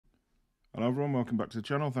Hello everyone, welcome back to the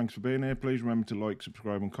channel. Thanks for being here. Please remember to like,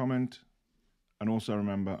 subscribe and comment. And also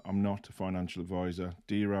remember, I'm not a financial advisor.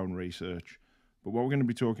 Do your own research. But what we're going to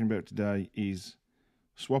be talking about today is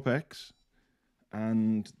SwapX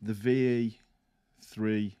and the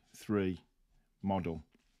VE33 model.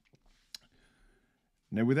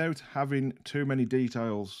 Now, without having too many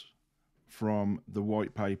details from the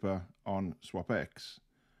white paper on SwapX,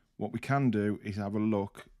 what we can do is have a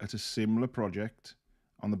look at a similar project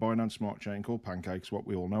on the Binance Smart Chain called Pancakes, what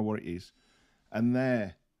we all know what it is, and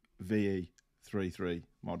their VE33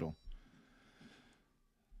 model.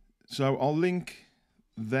 So I'll link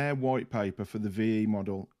their white paper for the VE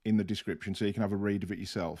model in the description so you can have a read of it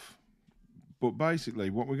yourself. But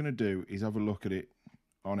basically what we're going to do is have a look at it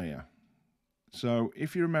on here. So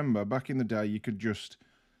if you remember, back in the day, you could just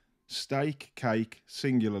stake cake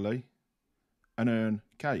singularly and earn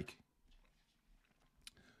cake.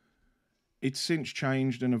 It's since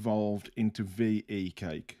changed and evolved into VE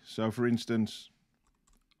cake. So for instance,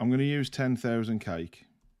 I'm going to use 10,000 cake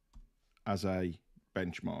as a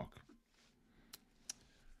benchmark.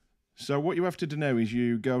 So what you have to do now is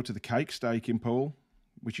you go to the cake staking pool,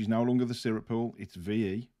 which is no longer the syrup pool, it's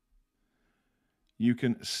VE. You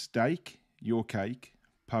can stake your cake,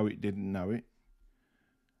 Poet didn't know it.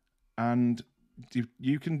 And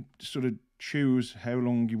you can sort of choose how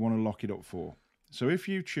long you want to lock it up for. So if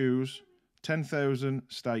you choose 10,000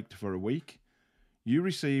 staked for a week, you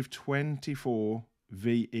receive 24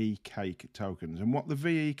 VE cake tokens. And what the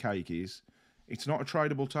VE cake is, it's not a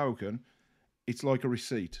tradable token, it's like a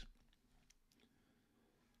receipt.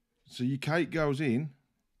 So your cake goes in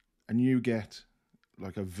and you get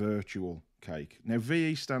like a virtual cake. Now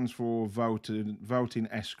VE stands for voting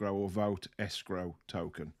escrow or vote escrow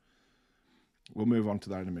token. We'll move on to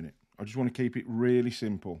that in a minute. I just want to keep it really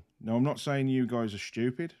simple. Now, I'm not saying you guys are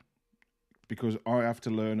stupid, because I have to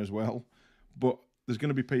learn as well. But there's going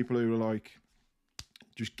to be people who are like,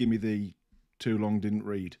 just give me the too long didn't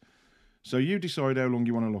read. So you decide how long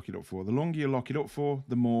you want to lock it up for. The longer you lock it up for,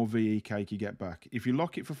 the more VE cake you get back. If you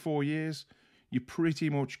lock it for 4 years, you pretty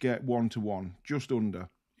much get 1-to-1, just under,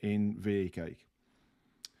 in VE cake.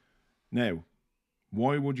 Now,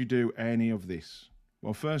 why would you do any of this?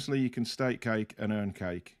 Well, firstly, you can stake cake and earn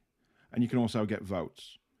cake, and you can also get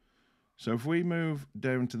votes. So if we move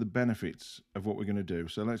down to the benefits of what we're going to do,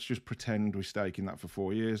 so let's just pretend we're staking that for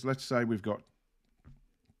 4 years. Let's say we've got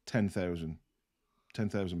 10,000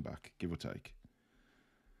 back, give or take.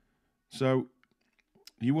 So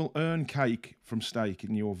you will earn cake from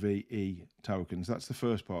staking your VE tokens. That's the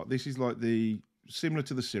first part. This is like similar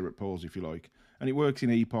to the syrup pools, if you like. And it works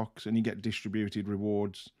in epochs, and you get distributed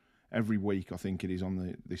rewards every week, I think it is,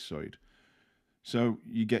 on this side. So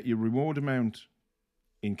you get your reward amount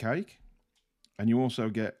in cake, and you also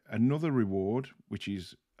get another reward, which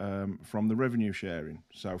is from the revenue sharing,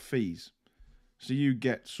 so fees. So you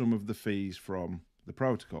get some of the fees from the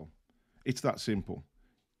protocol. It's that simple.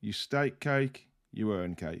 You stake cake, you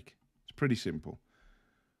earn cake. It's pretty simple.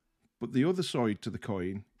 But the other side to the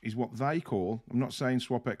coin is what they call, I'm not saying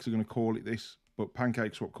SwapX are going to call it this, but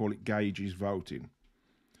PancakeSwap call it gauges voting.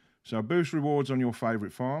 So boost rewards on your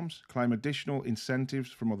favourite farms, claim additional incentives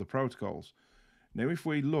from other protocols. Now, if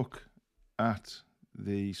we look at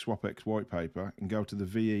the SwapX white paper and go to the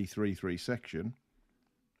VE33 section,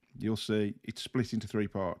 you'll see it's split into 3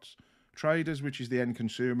 parts. Traders, which is the end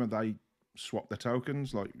consumer, they swap their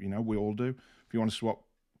tokens like, you know, we all do. If you want to swap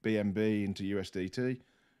BNB into USDT,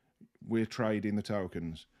 we're trading the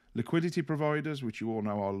tokens. Liquidity providers, which you all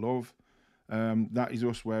know I love, that is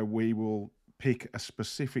us, where we will pick a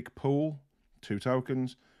specific pool, 2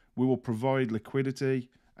 tokens. We will provide liquidity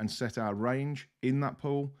and set our range in that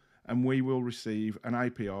pool, and we will receive an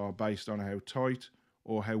APR based on how tight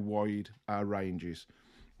or how wide our range is.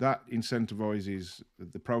 That incentivizes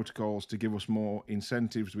the protocols to give us more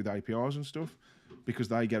incentives with APRs and stuff, because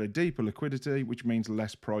they get a deeper liquidity, which means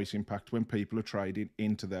less price impact when people are trading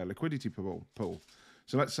into their liquidity pool.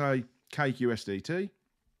 So let's say cake USDT.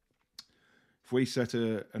 If we set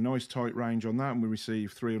a nice tight range on that and we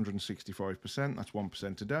receive 365%, that's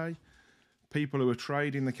 1% a day. People who are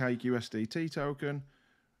trading the cake USDT token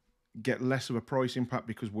get less of a price impact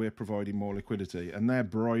because we're providing more liquidity, and their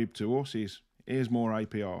bribe to us is, here's more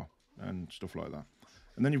APR and stuff like that.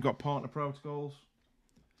 And then you've got partner protocols.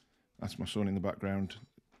 That's my son in the background.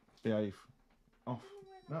 Behave. Off.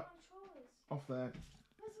 No. Off there.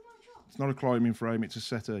 It's not a climbing frame, it's a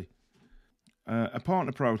settee. A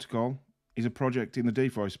partner protocol is a project in the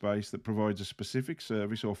DeFi space that provides a specific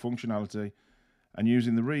service or functionality, and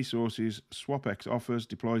using the resources SwapX offers,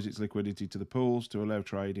 deploys its liquidity to the pools to allow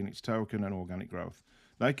trade in its token and organic growth.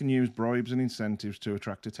 They can use bribes and incentives to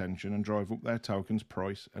attract attention and drive up their token's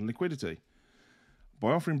price and liquidity.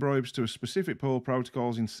 By offering bribes to a specific pool,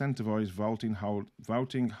 protocols incentivize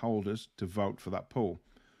voting holders to vote for that pool.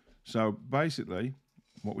 So basically,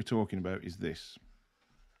 what we're talking about is this.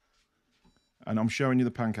 And I'm showing you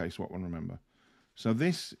the PancakeSwap one, remember. So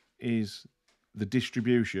this is the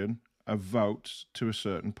distribution of votes to a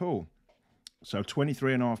certain pool. So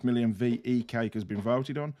 23.5 million VE cake has been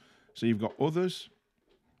voted on. So you've got others,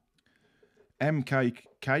 M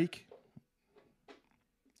cake,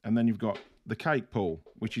 and then you've got the cake pool,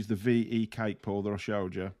 which is the VE cake pool that I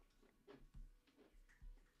showed you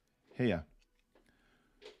here.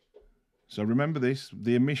 So remember this,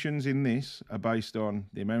 the emissions in this are based on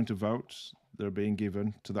the amount of votes that are being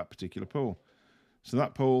given to that particular pool. So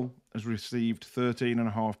that pool has received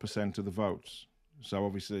 13.5% of the votes. So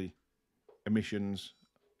obviously emissions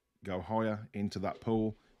go higher into that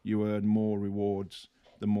pool. You earn more rewards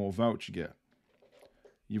the more votes you get.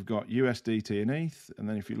 You've got USDT and ETH, and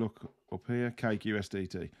then if you look up here, Cake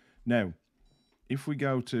USDT. Now, if we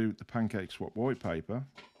go to the PancakeSwap white paper,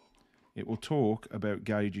 it will talk about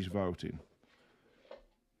gauges voting.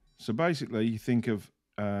 So basically, you think of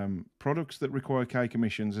products that require cake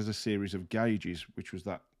emissions as a series of gauges, which was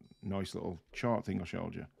that nice little chart thing I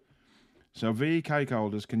showed you. So VE cake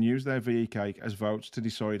holders can use their VE cake as votes to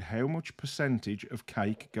decide how much percentage of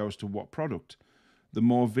cake goes to what product. The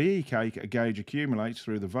more VE cake a gauge accumulates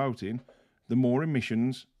through the voting, the more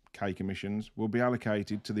emissions, cake emissions, will be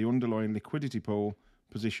allocated to the underlying liquidity pool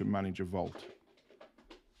position manager vault.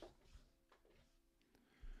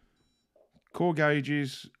 Core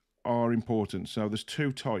gauges are important. So there's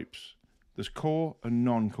two types. There's core and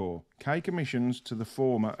non-core. Cake emissions to the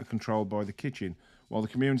former are controlled by the kitchen, while the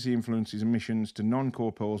community influences emissions to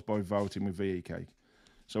non-core pools by voting with VE cake.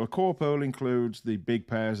 So a core pool includes the big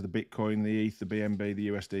pairs, the Bitcoin, the ETH, the BNB, the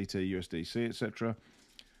USDT, USDC, etc.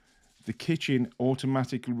 The kitchen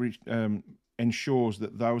automatically ensures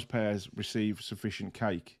that those pairs receive sufficient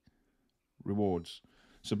cake rewards.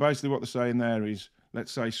 So basically what they're saying there is,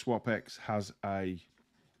 let's say SwapX has a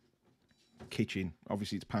kitchen.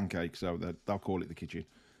 Obviously it's Pancake, so they'll call it the kitchen.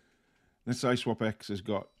 Let's say SwapX has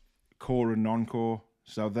got core and non-core.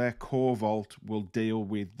 So their core vault will deal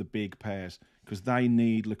with the big pairs because they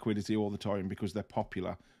need liquidity all the time because they're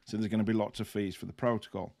popular. So there's going to be lots of fees for the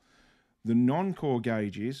protocol. The non-core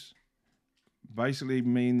gauges basically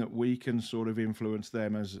mean that we can sort of influence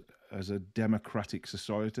them as a democratic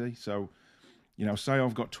society. So, you know, say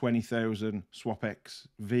I've got 20,000 SwapX,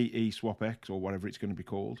 VE SwapX, or whatever it's going to be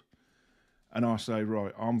called. And I say,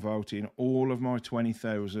 right, I'm voting all of my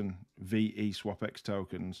 20,000 VE SwapX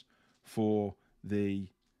tokens for the,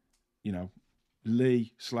 you know,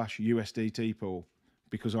 Lee/USDT pool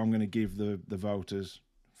because I'm going to give the voters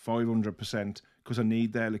 500% because I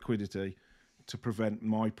need their liquidity to prevent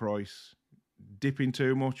my price dipping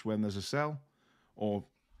too much when there's a sell or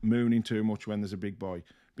mooning too much when there's a big buy,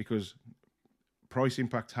 because price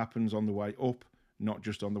impact happens on the way up, not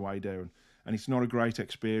just on the way down. And it's not a great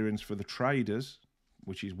experience for the traders,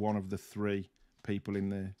 which is one of the three people in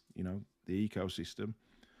the, you know, the ecosystem,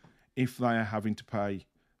 if they are having to pay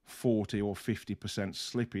 40 or 50%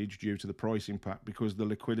 slippage due to the price impact because the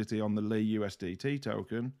liquidity on the Lee USDT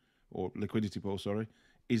token, or liquidity pool, sorry,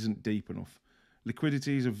 isn't deep enough.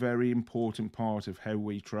 Liquidity is a very important part of how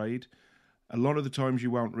we trade. A lot of the times you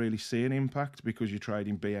won't really see an impact because you're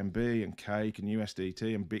trading BNB and Cake and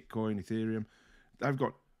USDT and Bitcoin, Ethereum. They've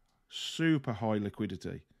got super high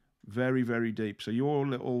liquidity, very, very deep. So your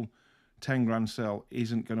little 10 grand sell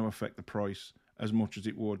isn't going to affect the price as much as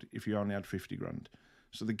it would if you only had 50 grand.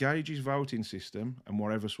 So the gauges voting system, and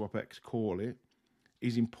whatever SwapX call it,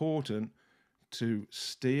 is important to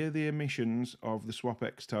steer the emissions of the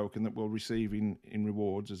SwapX token that we'll receive in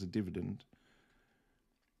rewards as a dividend.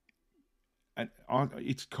 And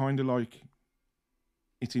it's kind of like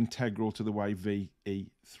it's integral to the way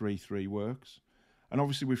VE33 works. And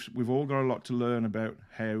obviously we've all got a lot to learn about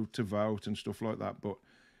how to vote and stuff like that, but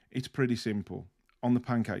it's pretty simple on the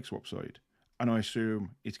PancakeSwap side. And I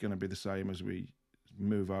assume it's going to be the same as we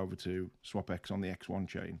move over to SwapX on the X1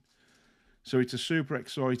 chain. So it's a super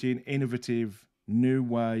exciting, innovative, new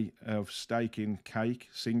way of staking Cake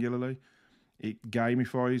singularly. It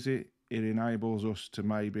gamifies it. It enables us to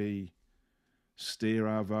maybe steer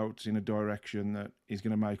our votes in a direction that is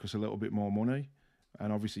going to make us a little bit more money.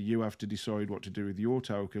 And obviously you have to decide what to do with your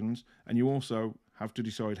tokens. And you also have to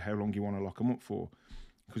decide how long you want to lock them up for.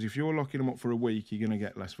 Because if you're locking them up for a week, you're going to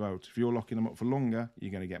get less votes. If you're locking them up for longer, you're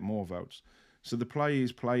going to get more votes. So the play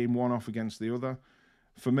is playing one off against the other.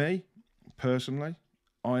 For me, personally,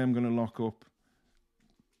 I am going to lock up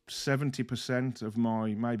 70% of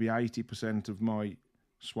my, maybe 80% of my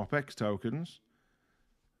SwapX tokens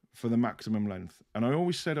for the maximum length. And I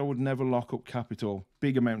always said I would never lock up capital,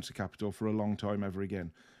 big amounts of capital, for a long time ever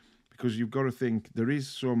again, because you've got to think there is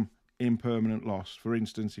some impermanent loss. For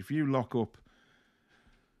instance, if you lock up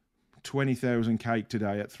 20,000 cake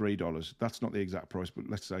today at $3, that's not the exact price, but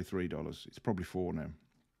let's say $3. It's probably $4 now.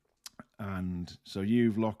 And so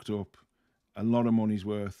you've locked up a lot of money's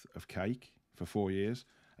worth of cake for 4 years,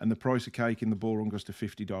 and the price of cake in the bull run goes to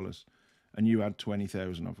 $50, and you had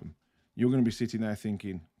 20,000 of them. You're going to be sitting there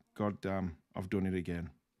thinking, God damn, I've done it again.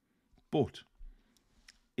 But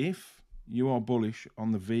if you are bullish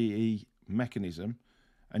on the VE mechanism,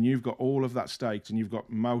 and you've got all of that staked, and you've got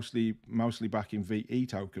mostly back in VE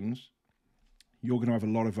tokens, you're going to have a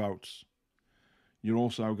lot of votes. You're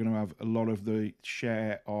also going to have a lot of the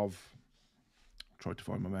share of... I tried to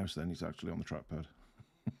find my mouse then, it's actually on the trackpad.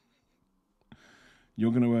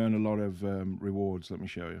 You're going to earn a lot of rewards, let me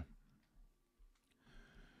show you.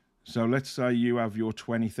 So let's say you have your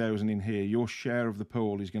 20,000 in here. Your share of the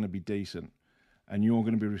pool is going to be decent, and you're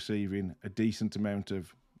going to be receiving a decent amount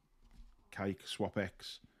of cake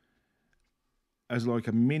SwapX as like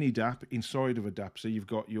a mini DApp inside of a DApp. So you've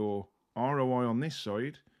got your ROI on this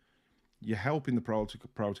side. You're helping the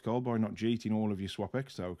protocol by not cheating all of your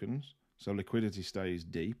SwapX tokens, so liquidity stays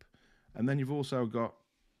deep. And then you've also got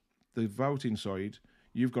the voting side.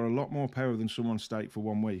 You've got a lot more power than someone staked for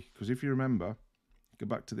 1 week. Because if you remember, go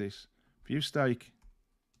back to this. If you stake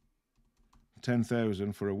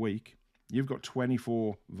 10,000 for a week, you've got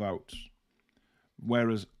 24 votes.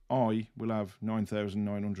 Whereas I will have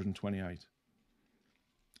 9,928.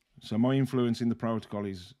 So my influence in the protocol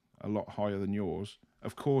is a lot higher than yours.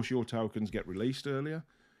 Of course, your tokens get released earlier,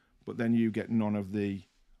 but then you get none of the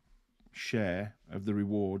share of the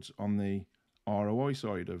rewards on the ROI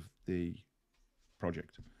side of the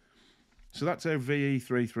project. So that's how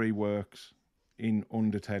VE33 works in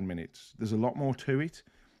under 10 minutes. There's a lot more to it,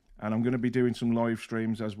 and I'm going to be doing some live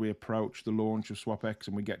streams as we approach the launch of SwapX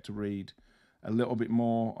and we get to read a little bit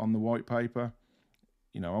more on the white paper.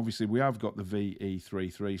 You know, obviously we have got the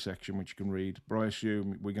VE33 section which you can read, but I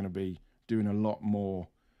assume we're going to be doing a lot more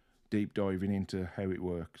deep diving into how it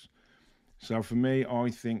works. So for me, I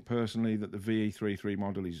think personally that the VE33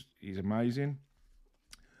 model is amazing.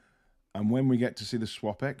 And when we get to see the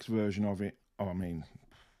SwapX version of it, oh, I mean,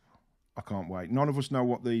 I can't wait. None of us know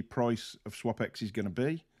what the price of SwapX is going to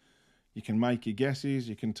be. You can make your guesses,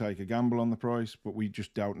 you can take a gamble on the price, but we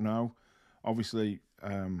just don't know. Obviously,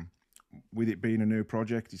 with it being a new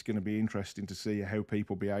project, it's going to be interesting to see how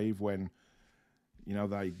people behave when, you know,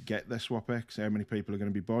 they get their SwapX, how many people are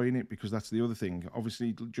going to be buying it, because that's the other thing.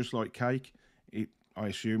 Obviously, just like cake, I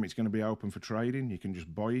assume it's going to be open for trading. You can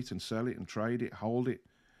just buy it and sell it and trade it, hold it,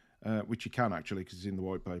 which you can actually because it's in the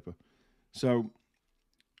white paper. So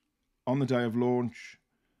on the day of launch,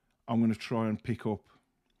 I'm going to try and pick up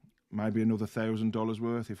maybe another $1,000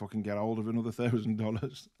 worth if I can get hold of another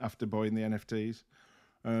 $1,000 after buying the NFTs.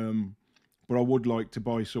 But I would like to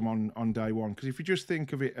buy some on day one, because if you just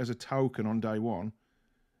think of it as a token on day one,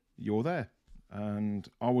 you're there. And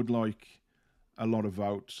I would like a lot of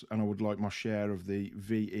votes, and I would like my share of the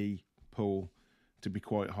VE pool to be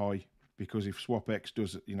quite high, because if SwapX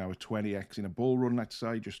does, you know, a 20x in a bull run, let's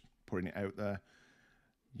say, just putting it out there,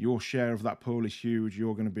 your share of that pool is huge.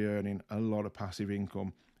 You're going to be earning a lot of passive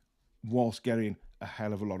income whilst getting a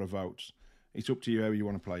hell of a lot of votes. It's up to you how you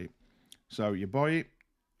want to play it. So you buy it,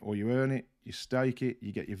 or you earn it, you stake it,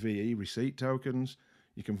 you get your VE receipt tokens,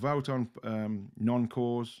 you can vote on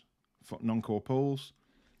non-core pools,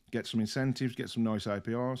 get some incentives, get some nice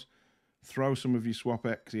APRs, throw some of your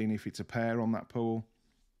SwapX in if it's a pair on that pool,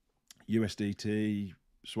 USDT,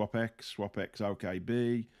 SwapX, SwapX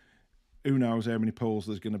OKB, who knows how many pools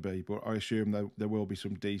there's going to be, but I assume there will be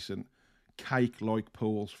some decent cake-like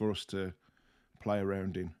pools for us to play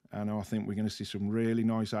around in. And I think we're going to see some really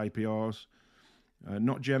nice APRs.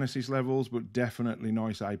 Not Genesis levels, but definitely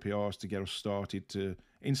nice APRs to get us started to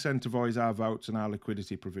incentivize our votes and our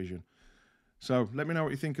liquidity provision. So let me know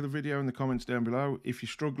what you think of the video in the comments down below. If you're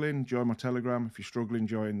struggling, join my Telegram. If you're struggling,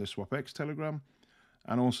 join the SwapX Telegram.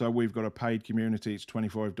 And also, we've got a paid community. It's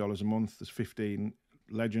 $25 a month. There's 15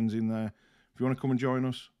 legends in there. If you want to come and join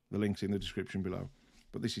us, the link's in the description below.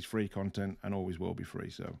 But this is free content and always will be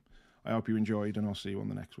free. So I hope you enjoyed, and I'll see you on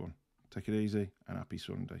the next one. Take it easy and happy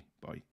Sunday. Bye.